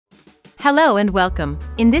Hello and welcome.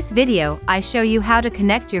 In this video, I show you how to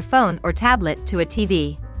connect your phone or tablet to a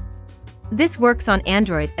TV. This works on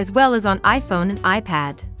Android as well as on iPhone and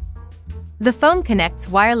iPad. The phone connects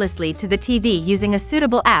wirelessly to the TV using a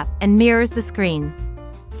suitable app and mirrors the screen.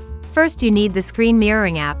 First, you need the screen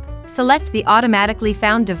mirroring app. Select the automatically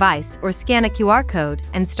found device or scan a QR code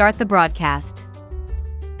and start the broadcast.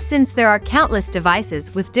 Since there are countless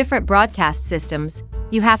devices with different broadcast systems,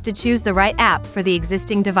 you have to choose the right app for the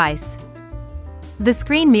existing device. The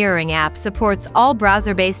screen mirroring app supports all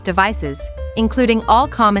browser-based devices, including all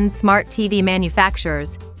common smart TV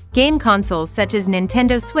manufacturers, game consoles such as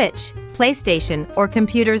Nintendo Switch, PlayStation, or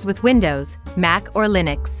computers with Windows, Mac, or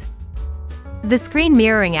Linux. The screen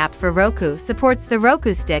mirroring app for Roku supports the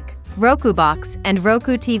Roku Stick, Roku Box, and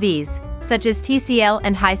Roku TVs, such as TCL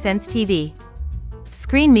and Hisense TV.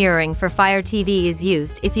 Screen mirroring for Fire TV is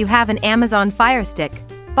used if you have an Amazon Fire Stick,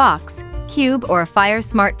 Box, Cube, or a Fire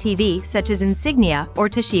Smart TV such as Insignia or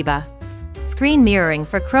Toshiba. Screen mirroring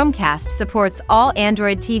for Chromecast supports all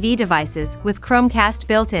Android TV devices with Chromecast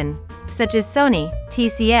built-in, such as Sony,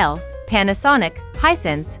 TCL, Panasonic,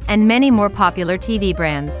 Hisense, and many more popular TV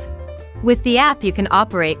brands. With the app you can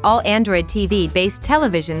operate all Android TV-based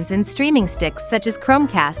televisions and streaming sticks such as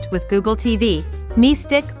Chromecast with Google TV, Mi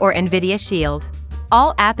Stick, or Nvidia Shield.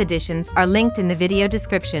 All app editions are linked in the video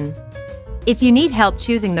description. If you need help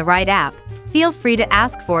choosing the right app, feel free to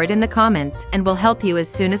ask for it in the comments and we'll help you as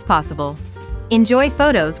soon as possible. Enjoy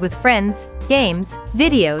photos with friends, games,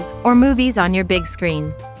 videos, or movies on your big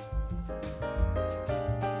screen.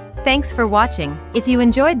 Thanks for watching. If you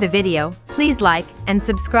enjoyed the video, please like and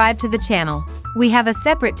subscribe to the channel. We have a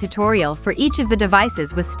separate tutorial for each of the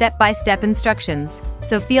devices with step-by-step instructions,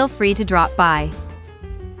 so feel free to drop by.